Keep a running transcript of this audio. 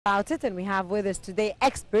About it, and we have with us today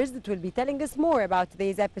experts that will be telling us more about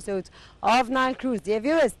today's episodes of Nile Cruise. Dear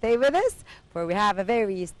viewers, stay with us for we have a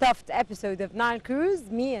very stuffed episode of Nile Cruise,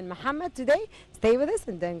 me and Muhammad today. Stay with us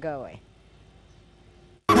and don't go away.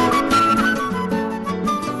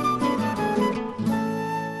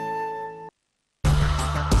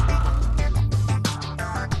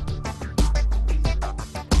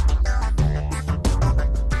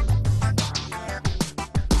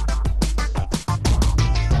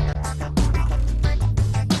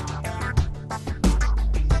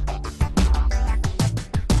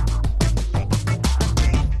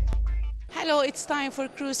 Hello, it's time for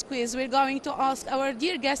Cruise Quiz. We're going to ask our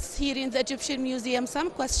dear guests here in the Egyptian Museum some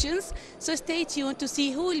questions, so stay tuned to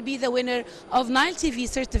see who will be the winner of Nile TV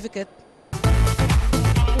certificate.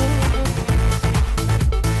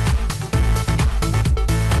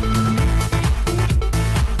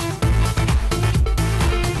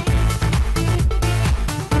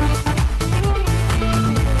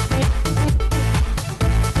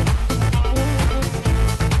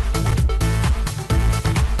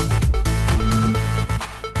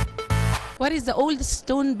 What is the oldest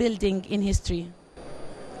stone building in history?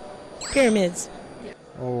 Pyramids.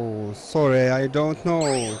 Oh, sorry, I don't know.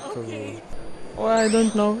 Okay. Well, I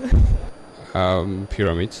don't know.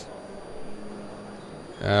 Pyramids.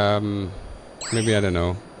 Maybe I don't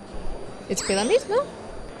know. It's pyramids, no?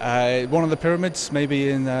 One of the pyramids, maybe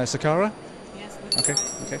in Saqqara. Yes. Okay.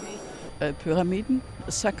 Pyramiden?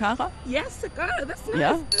 Saqqara? Yes, Saqqara. That's nice.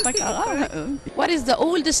 Yeah, Saqqara. What is the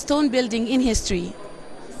oldest stone building in history?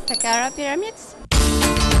 Saqqara pyramids.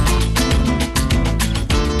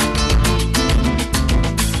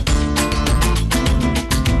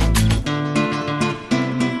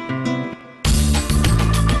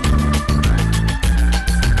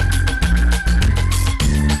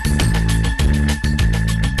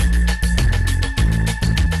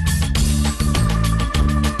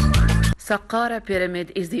 Saqqara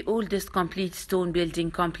Pyramid is the oldest complete stone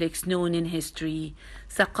building complex known in history.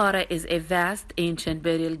 Saqqara is a vast ancient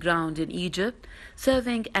burial ground in Egypt,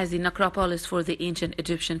 serving as the necropolis for the ancient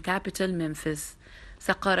Egyptian capital, Memphis.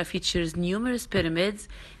 Saqqara features numerous pyramids,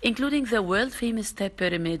 including the world-famous step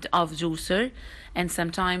pyramid of Djoser, and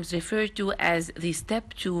sometimes referred to as the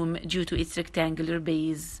step tomb due to its rectangular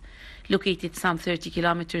base. Located some 30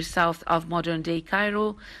 kilometers south of modern-day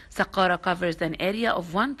Cairo, Saqqara covers an area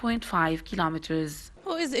of 1.5 kilometers.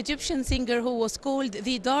 Who is the Egyptian singer who was called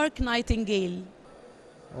the Dark Nightingale?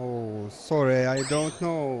 Oh, sorry, I don't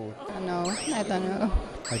know. No, I don't know.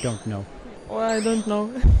 I don't know. Well, I don't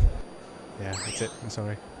know. Yeah, that's it. I'm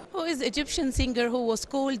sorry. Who is the Egyptian singer who was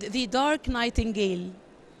called the Dark Nightingale?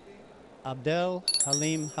 Abdel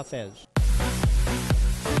Halim Hafez.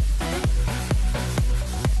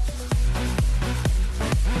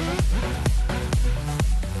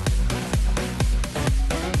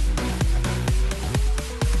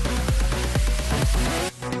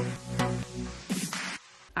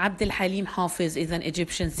 Abdel Halim Hafez is an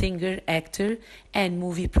Egyptian singer, actor, and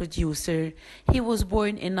movie producer. He was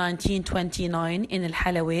born in 1929 in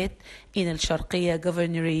Al-Halawat in Al-Sharqiyya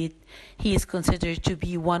Governorate. He is considered to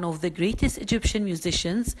be one of the greatest Egyptian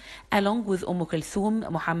musicians, along with Kulthum,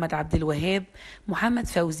 Muhammad Abdul Wahab, Muhammad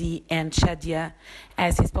Fawzi, and Shadia.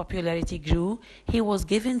 As his popularity grew, he was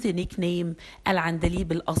given the nickname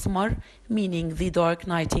Al-Andalib Al-Asmar, meaning the Dark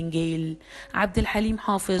Nightingale. Abdel Halim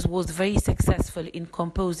Hafez was very successful in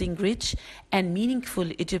composing rich and meaningful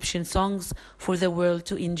Egyptian songs for the world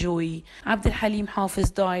to enjoy. Abdel Halim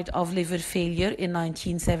Hafez died of liver failure in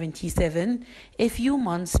 1977, a few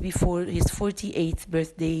months before his 48th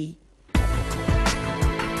birthday.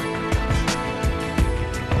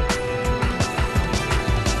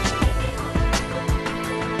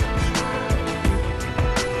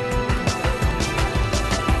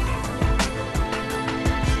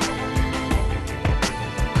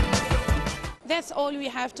 That's all we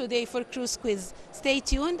have today for Cruise Quiz. Stay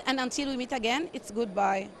tuned, and until we meet again, it's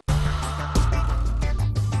goodbye.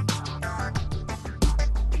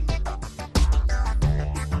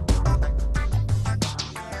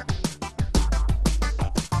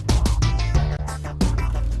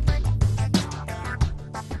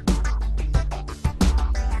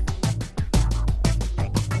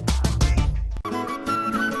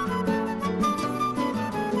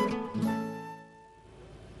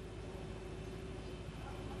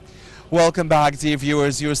 Welcome back, dear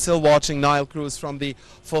viewers. You're still watching Nile Cruise from the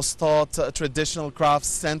Fustat Traditional Crafts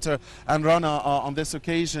Center. And Rana, on this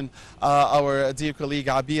occasion, our dear colleague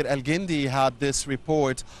Abir El-Gindi had this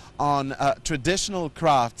report on traditional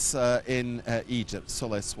crafts in Egypt. So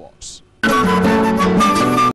let's watch.